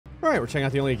All right, we're checking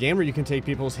out the only game where you can take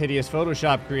people's hideous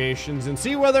Photoshop creations and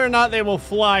see whether or not they will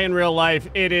fly in real life.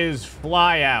 It is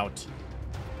Flyout.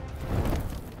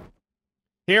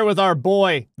 Here with our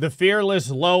boy, the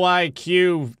fearless, low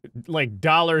IQ, like,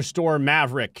 dollar store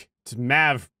Maverick. It's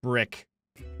Maverick.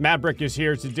 Maverick is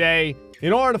here today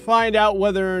in order to find out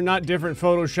whether or not different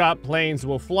Photoshop planes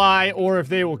will fly or if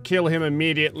they will kill him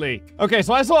immediately. Okay,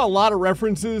 so I saw a lot of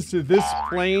references to this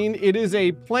plane. It is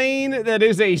a plane that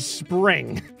is a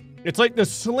spring. It's like the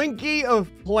Slinky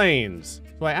of planes.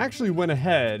 So I actually went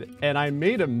ahead and I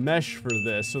made a mesh for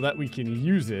this so that we can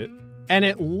use it. And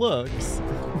it looks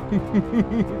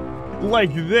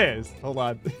like this. Hold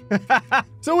on.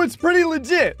 So it's pretty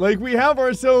legit. Like, we have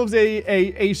ourselves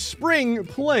a spring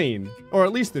plane, or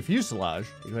at least the fuselage.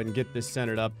 Go ahead and get this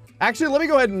centered up. Actually, let me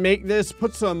go ahead and make this,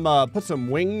 put some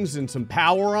wings and some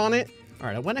power on it. All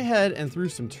right, I went ahead and threw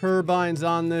some turbines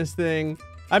on this thing.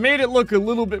 I made it look a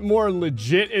little bit more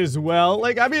legit as well.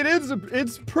 Like, I mean,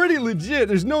 it's pretty legit.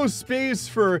 There's no space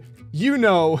for, you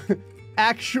know,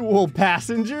 actual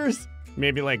passengers.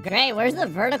 Maybe like... Great, where's the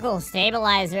vertical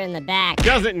stabilizer in the back?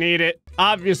 Doesn't need it.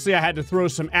 Obviously, I had to throw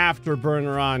some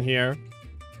afterburner on here.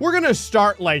 We're gonna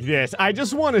start like this. I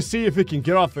just want to see if it can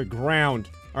get off the ground.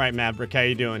 All right, Maverick, how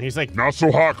you doing? He's like... Not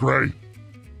so hot, Gray.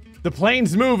 The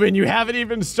plane's moving. You haven't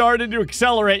even started to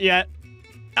accelerate yet.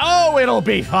 Oh, it'll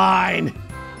be fine.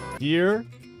 Here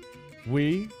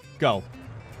we go.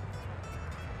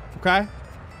 Okay.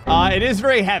 It is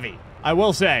very heavy, I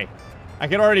will say. I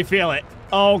can already feel it.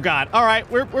 Oh God. All right,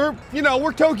 we're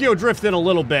Tokyo drifting a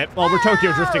little bit. Well, we're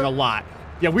Tokyo drifting a lot.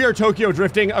 Yeah, we are Tokyo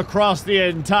drifting across the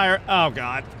entire, oh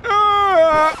God.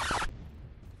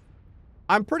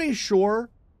 I'm pretty sure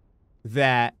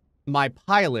that my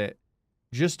pilot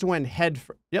just went head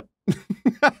first. Yep.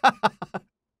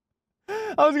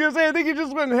 I was gonna say, I think he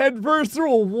just went head first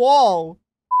through a wall.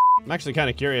 I'm actually kind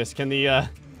of curious. Can the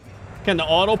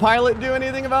autopilot do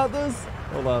anything about this?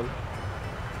 Hold on.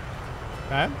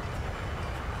 Okay.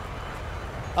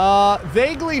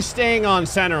 Vaguely staying on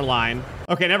center line.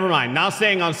 Okay, never mind. Not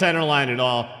staying on center line at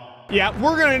all. Yeah,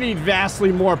 we're gonna need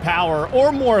vastly more power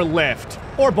or more lift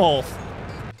or both.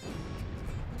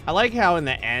 I like how in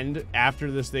the end, after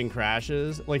this thing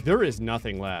crashes, like, there is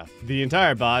nothing left. The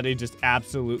entire body just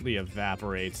absolutely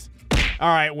evaporates. All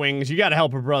right, Wings, you gotta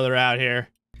help a brother out here.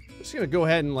 I'm just gonna go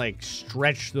ahead and, like,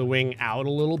 stretch the wing out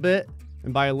a little bit.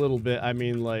 And by a little bit, I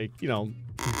mean, like, you know,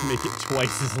 make it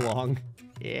twice as long.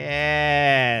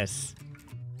 Yes.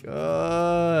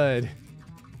 Good.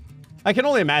 I can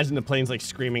only imagine the plane's, like,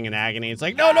 screaming in agony. It's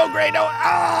like, no, no, Gray, no.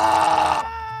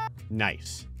 Ah!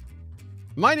 Nice.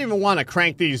 Might even want to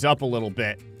crank these up a little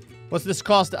bit. What's this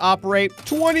cost to operate?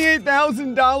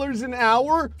 $28,000 an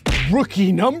hour?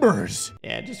 Rookie numbers.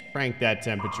 Yeah, just crank that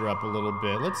temperature up a little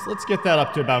bit. Let's get that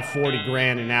up to about 40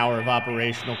 grand an hour of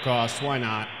operational costs. Why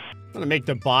not? I'm gonna make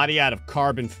the body out of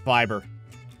carbon fiber.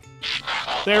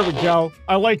 There we go.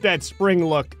 I like that spring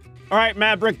look. All right,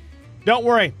 Maverick, don't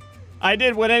worry. I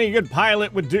did what any good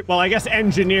pilot would do. Well, I guess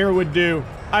engineer would do.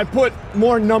 I put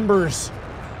more numbers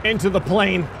into the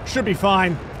plane. Should be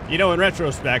fine. You know, in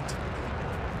retrospect,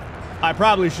 I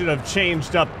probably should have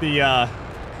changed up the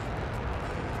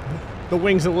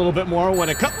wings a little bit more when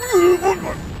it comes.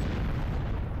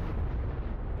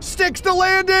 Sticks to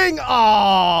landing!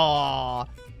 Aww!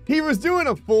 He was doing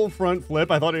a full front flip.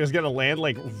 I thought he was gonna land,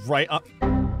 like, right up.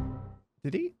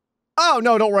 Did he? Oh,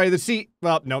 no, don't worry. The seat,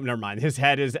 well, no, never mind. His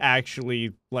head is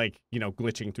actually, like, you know,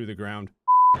 glitching through the ground.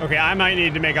 Okay, I might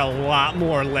need to make a lot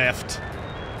more lift.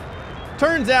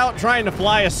 Turns out trying to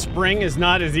fly a spring is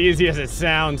not as easy as it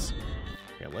sounds.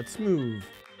 Okay, let's move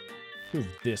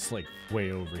this, like,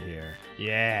 way over here.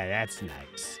 Yeah, that's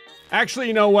nice. Actually,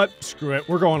 you know what? Screw it.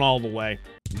 We're going all the way.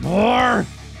 More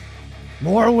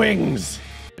wings.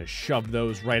 Just shove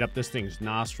those right up this thing's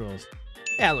nostrils.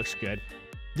 Yeah, it looks good.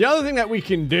 The other thing that we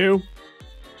can do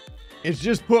is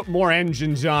just put more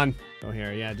engines on. Oh,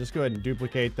 here, yeah, just go ahead and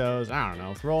duplicate those. I don't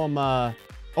know, throw them,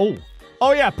 Oh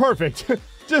yeah, perfect.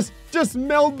 Just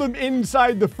meld them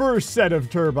inside the first set of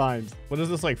turbines. What is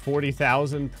this, like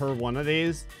 40,000 per one of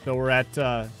these? So we're at,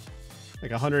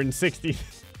 like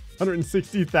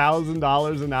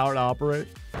 $160,000 an hour to operate.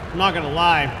 I'm not gonna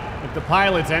lie, if the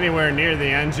pilot's anywhere near the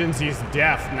engines, he's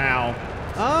deaf now.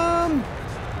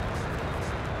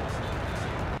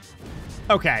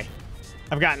 Okay,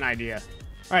 I've got an idea.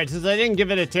 All right, since I didn't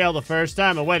give it a tail the first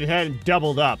time, I went ahead and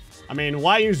doubled up. I mean,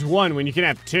 why use one when you can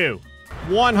have two?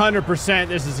 100%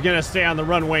 this is gonna stay on the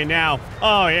runway now.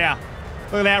 Oh yeah,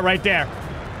 look at that right there.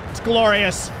 It's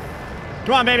glorious.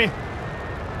 Come on, baby.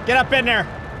 Get up in there.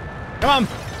 Come on.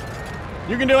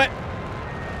 You can do it.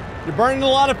 You're burning a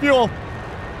lot of fuel.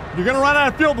 You're gonna run out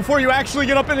of fuel before you actually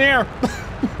get up in the air.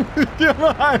 Come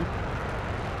on.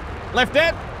 Lift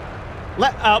it.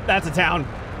 Oh, that's a town.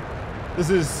 This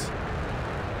is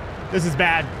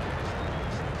bad.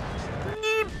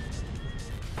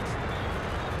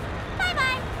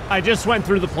 Bye-bye. I just went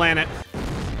through the planet.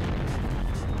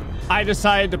 I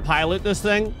decided to pilot this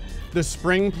thing. The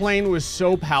spring plane was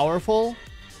so powerful.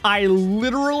 I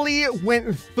literally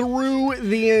went through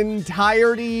the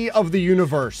entirety of the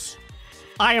universe.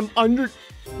 I am under...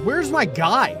 Where's my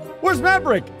guy? Where's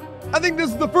Maverick? I think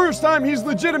this is the first time he's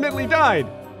legitimately died.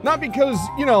 Not because,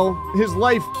 you know, his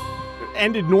life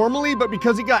ended normally, but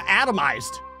because he got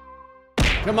atomized.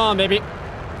 Come on, baby.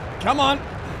 Come on.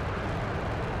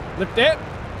 Lift it.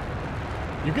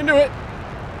 You can do it.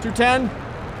 210.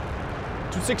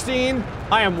 216.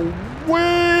 I am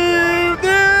with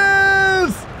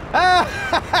this.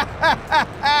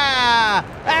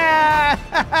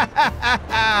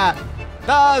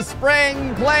 The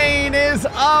spring plane is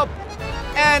up,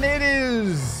 and it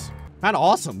is kind of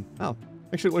awesome. Oh,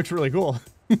 actually, it looks really cool.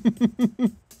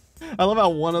 I love how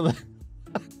one of the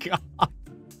God,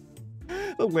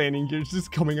 the landing gear's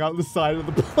just coming out the side of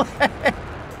the plane.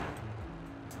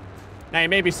 Now you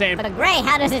may be saying, But Gray,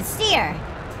 how does it steer?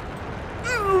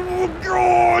 oh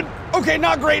God! Okay,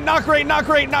 not great, not great, not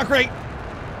great, not great.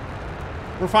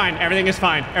 We're fine. Everything is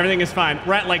fine. Everything is fine.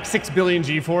 We're at like 6 billion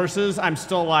G-forces. I'm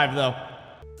still alive though.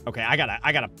 Okay, I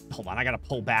gotta hold on. I gotta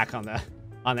pull back on the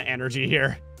energy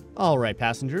here. All right,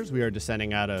 passengers, we are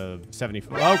descending out of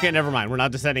 74. Okay, never mind. We're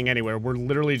not descending anywhere. We're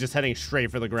literally just heading straight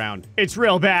for the ground. It's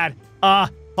real bad.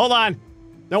 Hold on.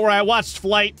 Don't worry, I watched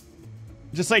Flight.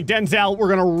 Just like Denzel, we're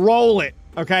gonna roll it.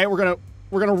 Okay, we're gonna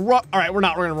roll. All right, we're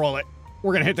gonna roll it.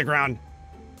 We're gonna hit the ground.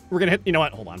 We're gonna hit, you know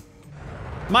what? Hold on.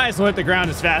 Might as well hit the ground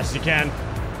as fast as you can.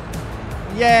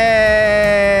 Yay!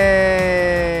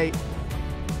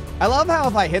 I love how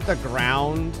if I hit the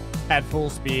ground at full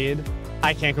speed,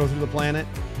 I can't go through the planet.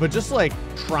 But just like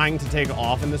trying to take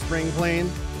off in the spring plane,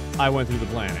 I went through the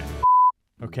planet.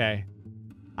 Okay.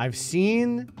 I've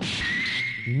seen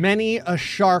many a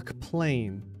shark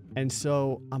plane. And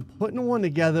so I'm putting one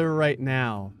together right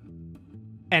now.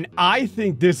 And I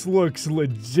think this looks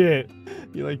legit.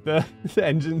 You like the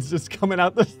engine's just coming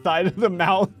out the side of the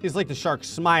mouth. It's like the shark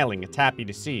smiling. It's happy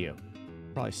to see you.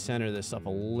 Probably center this up a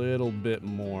little bit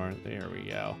more. There we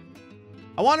go.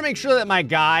 I want to make sure that my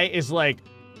guy is like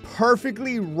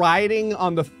perfectly riding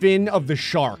on the fin of the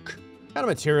shark. What kind of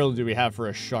material do we have for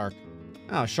a shark?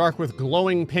 Oh, a shark with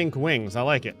glowing pink wings. I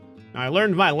like it. Now, I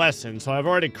learned my lesson, so I've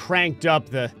already cranked up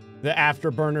the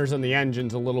afterburners and the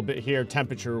engines a little bit here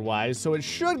temperature-wise, so it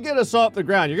should get us off the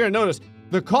ground. You're gonna notice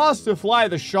the cost to fly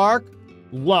the shark,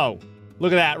 low.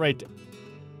 Look at that right there.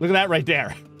 Look at that right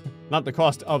there. Not the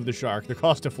cost of the shark, the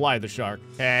cost to fly the shark.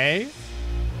 Okay.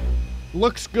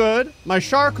 Looks good. My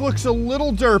shark looks a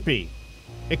little derpy.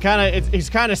 He's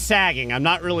kind of sagging. I'm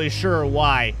not really sure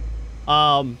why.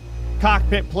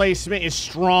 Cockpit placement is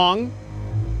strong.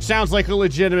 Sounds like a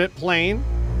legitimate plane.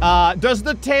 Does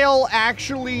the tail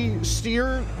actually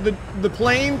steer the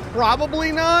plane?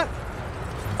 Probably not.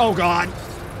 Oh God.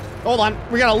 Hold on.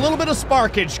 We got a little bit of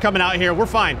sparkage coming out here. We're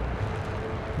fine.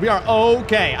 We are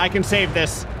okay. I can save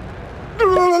this.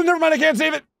 Never mind, I can't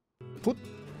save it. Flip.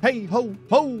 Hey, ho,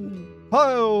 ho,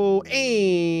 ho.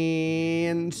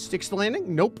 And sticks the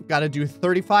landing. Nope. Got to do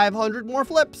 3,500 more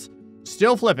flips.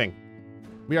 Still flipping.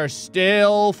 We are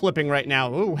still flipping right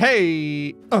now. Ooh,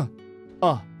 hey.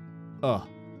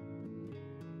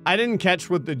 I didn't catch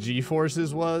what the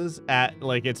G-forces was at,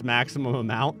 like, its maximum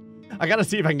amount. I gotta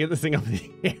see if I can get this thing up in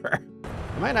the air.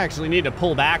 I might actually need to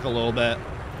pull back a little bit.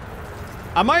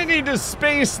 I might need to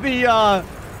space the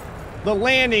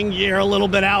landing gear a little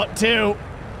bit out, too.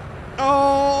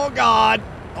 Oh, God.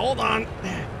 Hold on.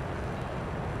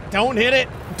 Don't hit it.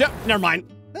 Never mind.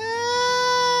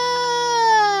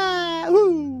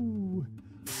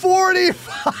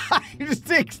 45,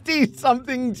 60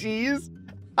 something G's.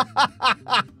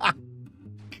 God.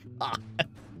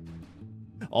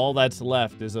 All that's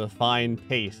left is a fine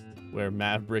paste where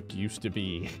Maverick used to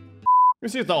be.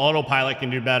 Let's see if the autopilot can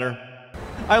do better.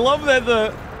 I love that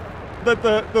the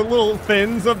little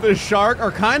fins of the shark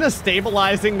are kind of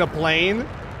stabilizing the plane.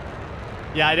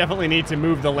 Yeah, I definitely need to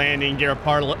move the landing gear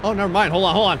apart a little. Oh, never mind. Hold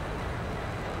on, hold on.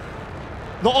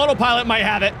 The autopilot might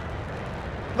have it.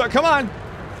 Look, come on.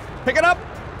 Pick it up.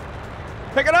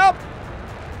 Pick it up.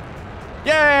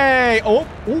 Yay. Oh,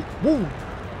 ooh, ooh.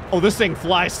 Oh, this thing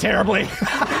flies terribly.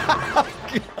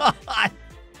 God.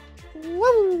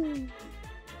 Woo.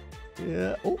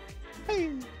 Yeah. Oh,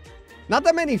 hey. Not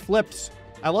that many flips.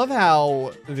 I love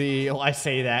how I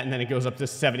say that and then it goes up to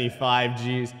 75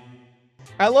 Gs.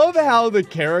 I love how the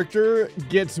character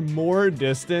gets more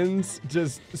distance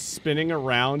just spinning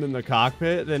around in the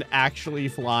cockpit than actually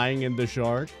flying in the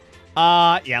shark.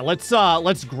 Yeah,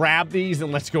 let's grab these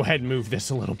and let's go ahead and move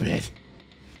this a little bit.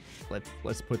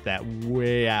 Let's put that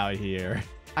way out here.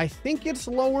 I think it's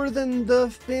lower than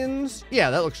the fins. Yeah,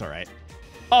 that looks all right.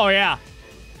 Oh, yeah.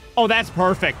 Oh, that's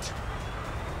perfect.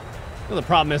 Well, the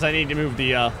problem is I need to move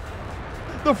the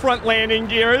front landing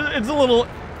gear. It's a little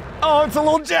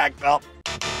jacked up.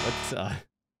 Let's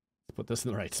put this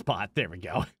in the right spot. There we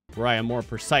go. Were I a more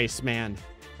precise man,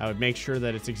 I would make sure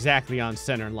that it's exactly on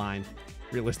center line.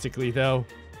 Realistically, though,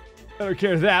 I don't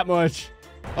care that much.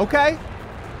 Okay.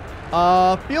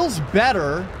 Feels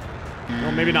better.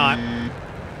 Well, maybe not.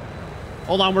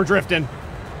 Hold on, we're drifting.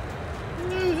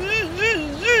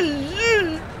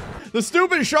 The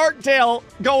stupid shark tail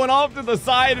going off to the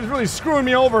side is really screwing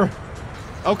me over.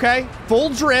 Okay, full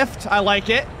drift. I like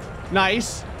it.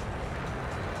 Nice.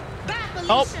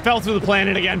 Oh, fell through the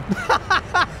planet again.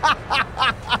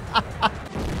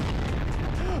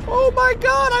 Oh my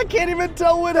god, I can't even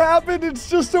tell what happened. It's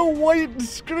just a white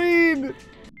screen.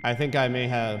 I think I may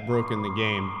have broken the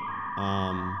game.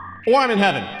 Or I'm in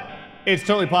heaven. It's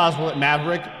totally possible that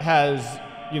Maverick has,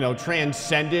 you know,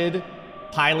 transcended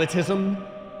pilotism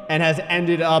and has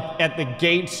ended up at the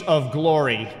gates of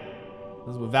glory.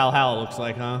 This is what Valhalla looks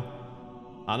like, huh?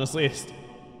 Honestly, it's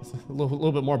a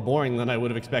little bit more boring than I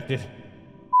would have expected.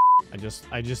 I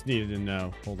just needed to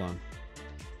know. Hold on.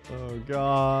 Oh,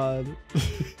 God.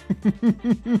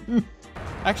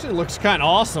 Actually looks kind of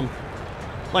awesome.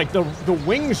 Like, the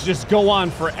wings just go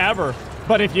on forever.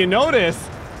 But if you notice,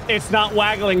 it's not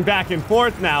waggling back and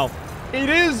forth now. It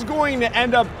is going to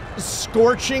end up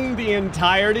scorching the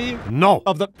entirety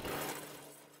of the...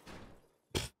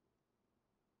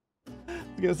 I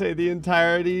was gonna say the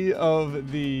entirety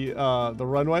of the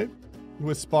runway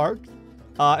with sparks.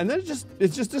 And then it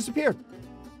just disappeared.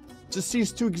 Just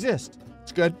ceased to exist.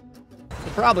 It's good.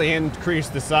 We'll probably increase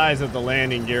the size of the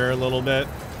landing gear a little bit.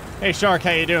 Hey, Shark, how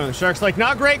you doing? The Shark's like,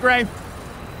 not great, Gray.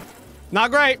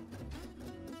 Not great.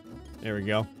 There we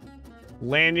go.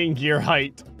 Landing gear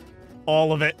height.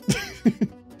 All of it.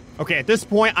 Okay, at this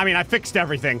point, I mean, I fixed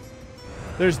everything.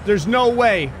 There's no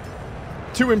way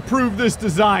to improve this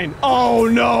design. Oh,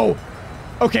 no.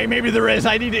 Okay, maybe there is.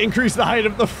 I need to increase the height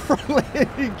of the front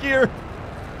landing gear.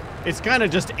 It's kind of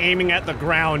just aiming at the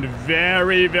ground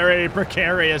very, very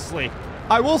precariously.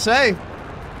 I will say,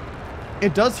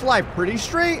 it does fly pretty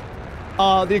straight.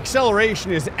 The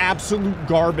acceleration is absolute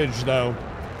garbage, though.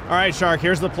 All right, Shark,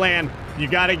 here's the plan. You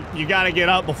gotta get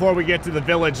up before we get to the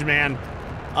village, man.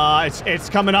 It's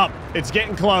coming up. It's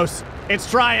getting close. It's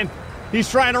trying. He's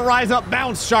trying to rise up.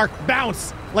 Bounce, Shark.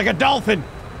 Bounce. Like a dolphin.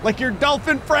 Like your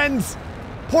dolphin friends.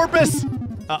 Porpoise.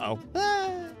 Uh-oh.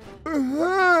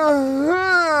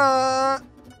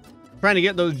 Trying to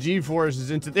get those G-forces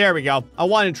into... There we go. I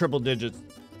wanted triple digits.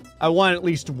 I want at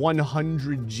least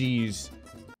 100 Gs.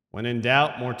 When in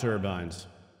doubt, more turbines.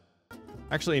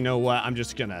 Actually, you know what? I'm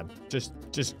just gonna...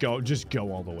 Just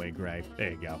go all the way, Gray.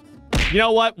 There you go. You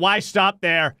know what? Why stop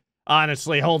there?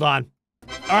 Honestly, hold on.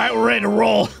 All right, we're ready to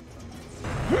roll.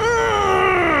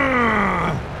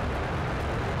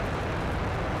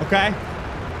 Okay.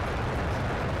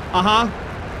 Uh-huh.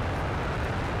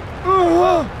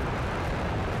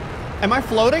 Am I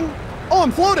floating? Oh,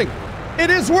 I'm floating. It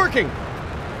is working.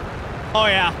 Oh,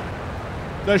 yeah.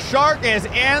 The Shark is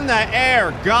in the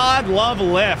air. God love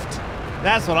lift.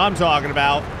 That's what I'm talking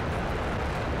about.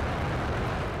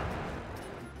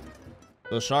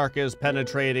 The Shark is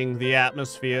penetrating the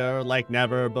atmosphere like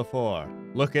never before.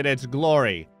 Look at its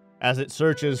glory as it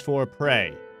searches for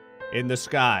prey in the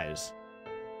skies.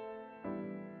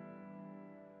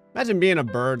 Imagine being a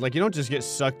bird. Like, you don't just get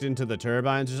sucked into the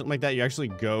turbines or something like that. You actually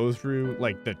go through,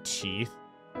 like, the teeth.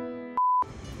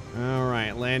 All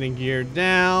right, landing gear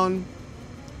down.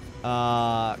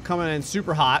 Coming in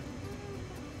super hot.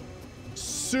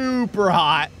 Super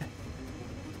hot.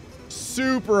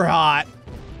 Super hot.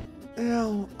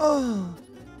 Ew. Oh.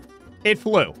 It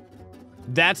flew.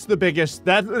 That's the biggest,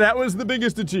 that was the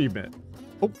biggest achievement.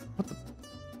 Oh,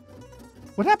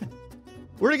 what happened?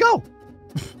 Where'd it go?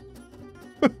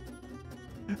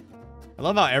 I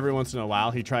love how every once in a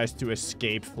while he tries to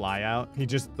escape Flyout. He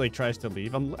just, like, tries to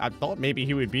leave. I thought maybe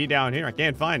he would be down here. I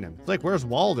can't find him. It's like, where's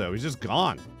Waldo? He's just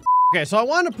gone. Okay, so I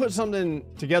wanted to put something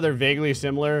together vaguely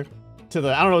similar to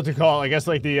the, I don't know what to call it. I guess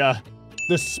like the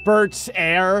Spurts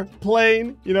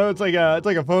airplane. You know, it's like a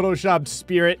Photoshopped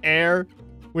Spirit Air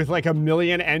with like a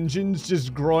million engines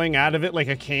just growing out of it like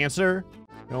a cancer.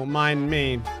 Don't mind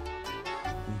me.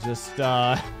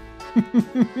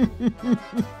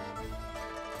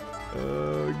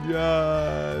 Oh,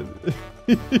 God.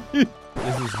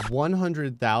 This is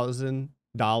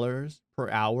 $100,000 per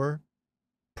hour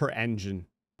per engine.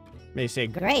 May say,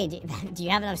 Great. Do you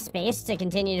have enough space to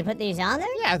continue to put these on there?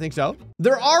 yeah, I think so.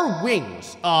 There are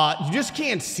wings. You just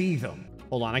can't see them.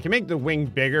 Hold on, I can make the wing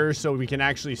bigger so we can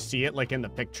actually see it like in the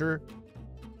picture.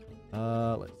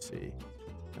 Let's see.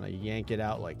 Can I yank it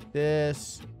out like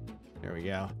this? There we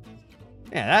go.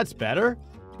 Yeah, that's better.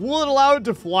 Will it allow it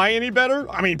to fly any better?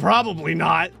 I mean, probably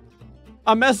not.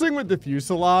 I'm messing with the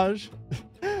fuselage.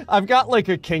 I've got like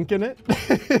a kink in it.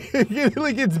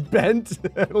 Like it's bent.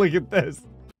 Look at this.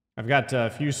 I've got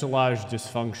fuselage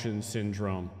dysfunction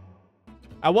syndrome.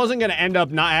 I wasn't gonna end up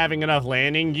not having enough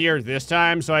landing gear this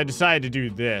time, so I decided to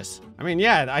do this. I mean,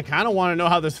 yeah, I kind of want to know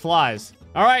how this flies.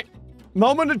 All right,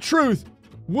 moment of truth.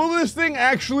 Will this thing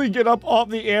actually get up off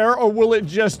the air, or will it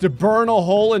just burn a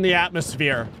hole in the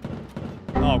atmosphere?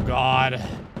 Oh, God.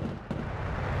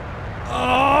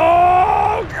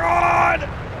 Oh, God!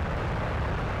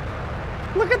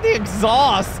 Look at the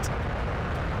exhaust.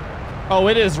 Oh,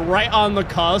 it is right on the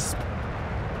cusp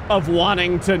of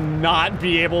wanting to not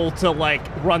be able to, like,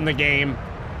 run the game.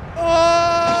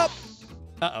 Oh!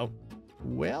 Uh-oh.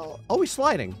 Well, oh, he's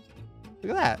sliding.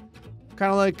 Look at that.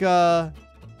 Kind of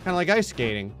like ice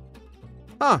skating.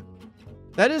 Huh.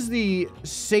 That is the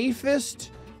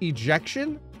safest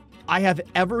ejection I have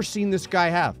ever seen this guy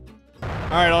have. All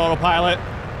right, autopilot.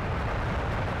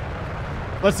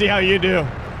 Let's see how you do.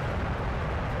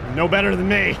 No better than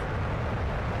me.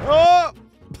 Oh!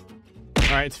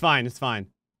 All right, it's fine, it's fine.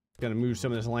 Gonna move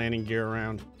some of this landing gear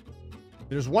around.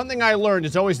 There's one thing I learned,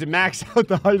 it's always to max out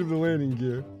the height of the landing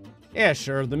gear. Yeah,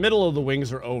 sure, the middle of the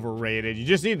wings are overrated. You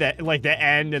just need that, like the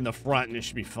end and the front, and it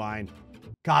should be fine.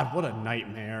 God, what a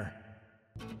nightmare.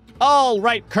 All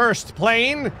right, cursed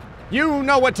plane. You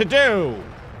know what to do.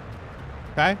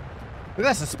 Okay. Look at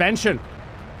that suspension.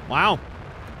 Wow.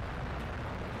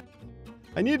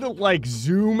 I need to, like,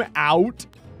 zoom out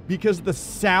because the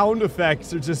sound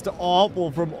effects are just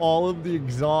awful from all of the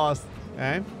exhaust.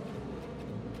 Okay.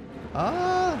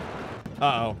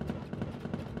 Uh-oh.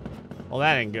 Well,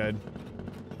 that ain't good.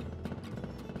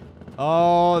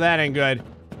 Oh, that ain't good.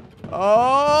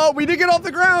 Oh, we did get off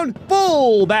the ground.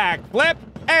 Full back flip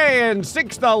and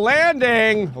sinks the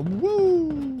landing. Woo.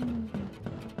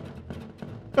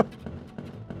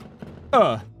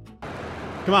 Come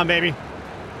on, baby.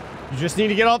 You just need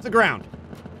to get off the ground.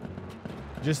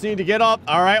 Just need to get off.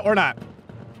 All right, or not.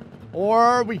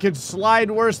 Or we could slide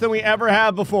worse than we ever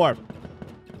have before.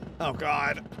 Oh,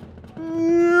 God.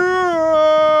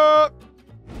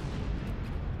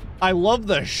 I love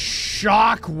the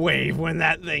shock wave when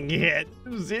that thing hit.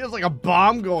 See, it's like a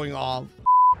bomb going off.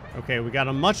 Okay, we got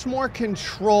a much more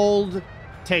controlled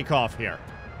takeoff here.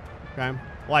 Okay.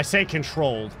 Well, I say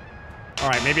controlled. All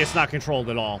right, maybe it's not controlled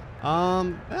at all.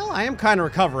 Well, I am kind of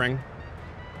recovering.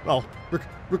 Well,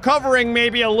 recovering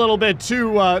maybe a little bit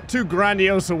too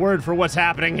grandiose a word for what's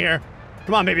happening here.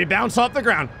 Come on, baby, bounce off the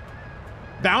ground.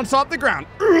 Bounce off the ground.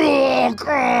 Oh,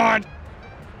 God.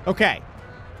 Okay.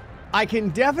 I can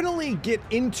definitely get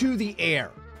into the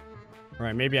air. All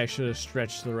right, maybe I should have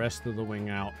stretched the rest of the wing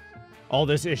out. All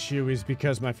this issue is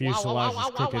because my fuselage is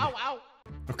crooked.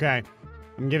 Okay,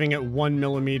 I'm giving it 1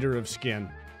 millimeter of skin.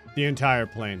 The entire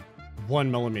plane.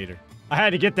 1 millimeter. I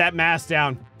had to get that mast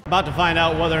down. About to find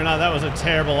out whether or not that was a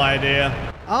terrible idea.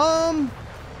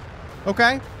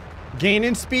 Okay. Gain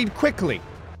in speed quickly.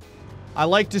 I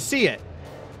like to see it.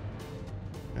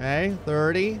 Okay,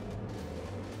 30,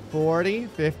 40,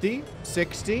 50,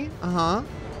 60. Uh-huh.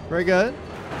 Very good.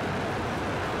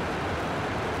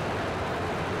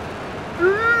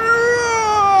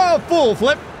 Full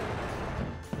flip.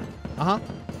 Uh-huh.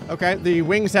 Okay, the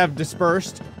wings have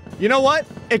dispersed. You know what?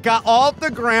 It got off the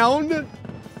ground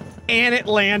and it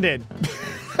landed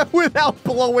without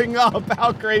blowing up.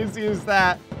 How crazy is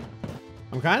that?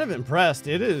 I'm kind of impressed.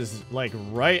 It is like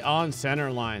right on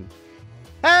center line.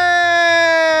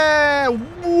 Hey!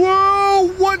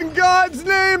 Whoa! What in God's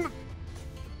name?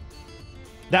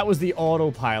 That was the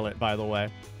autopilot, by the way.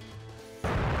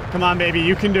 Come on, baby.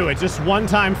 You can do it. Just one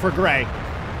time for Gray.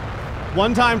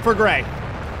 One time for Gray.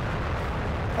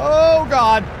 Oh,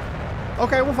 God.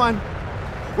 Okay, we're fine.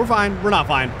 We're fine. We're not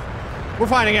fine. We're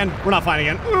fine again. We're not fine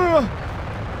again.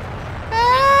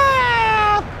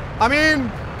 Ah! I mean,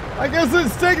 I guess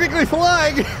it's technically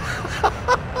flying.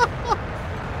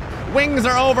 Wings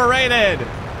are overrated.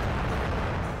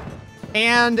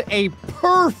 And a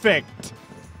perfect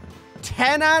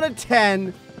 10 out of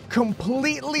 10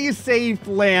 completely safe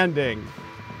landing.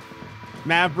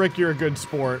 Maverick, you're a good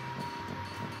sport.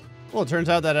 Well, it turns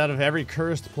out that out of every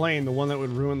cursed plane, the one that would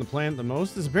ruin the planet the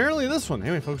most is apparently this one.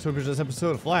 Anyway, folks, hope you enjoyed this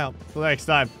episode of Flyout. Till next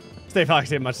time, stay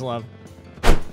foxy and much love.